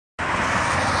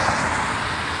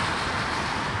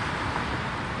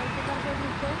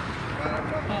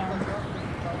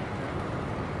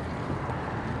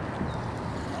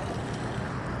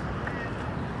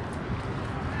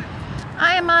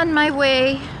on my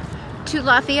way to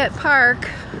Lafayette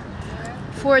Park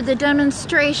for the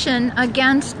demonstration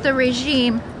against the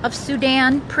regime of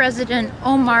Sudan President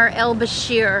Omar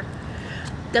al-Bashir,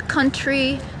 the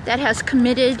country that has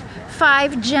committed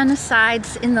 5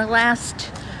 genocides in the last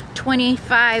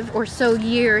 25 or so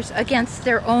years against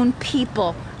their own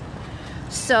people.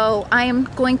 So I am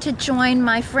going to join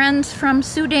my friends from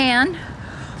Sudan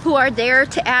who are there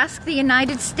to ask the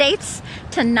United States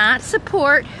to not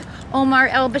support Omar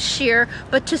al-Bashir,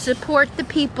 but to support the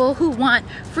people who want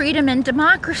freedom and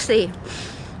democracy.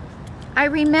 I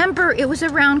remember it was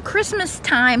around Christmas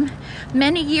time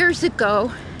many years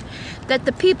ago that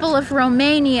the people of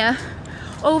Romania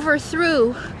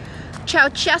overthrew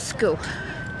Ceausescu.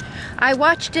 I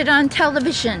watched it on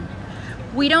television.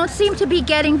 We don't seem to be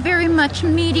getting very much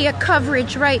media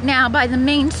coverage right now by the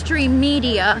mainstream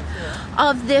media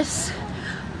of this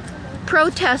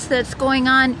protest that's going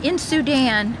on in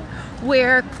Sudan,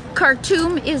 where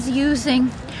Khartoum is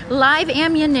using live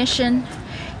ammunition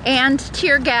and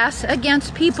tear gas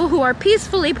against people who are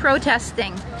peacefully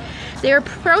protesting. They're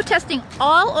protesting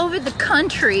all over the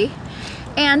country,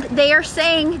 and they are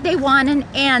saying they want an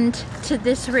end to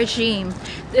this regime,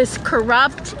 this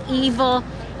corrupt, evil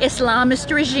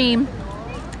Islamist regime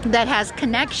that has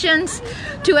connections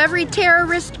to every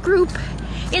terrorist group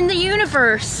in the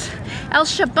universe.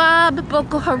 Al-Shabaab,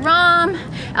 Boko Haram,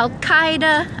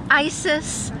 Al-Qaeda,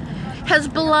 ISIS,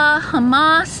 Hezbollah,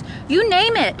 Hamas, you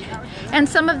name it. And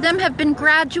some of them have been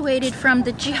graduated from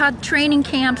the jihad training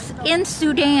camps in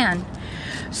Sudan.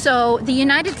 So the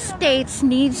United States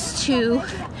needs to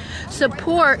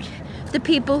support the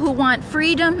people who want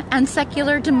freedom and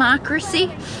secular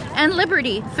democracy and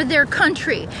liberty for their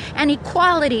country and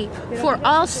equality for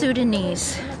all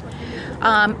Sudanese.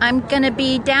 I'm going to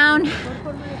be down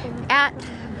at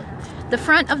the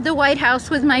front of the White House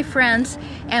with my friends,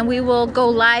 and we will go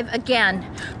live again.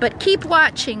 But keep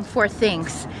watching for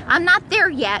things. I'm not there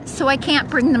yet, so I can't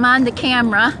bring them on the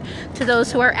camera to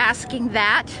those who are asking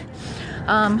that.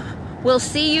 We'll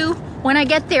see you when I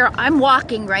get there. I'm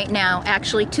walking right now,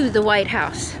 actually, to the White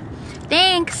House.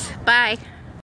 Thanks. Bye.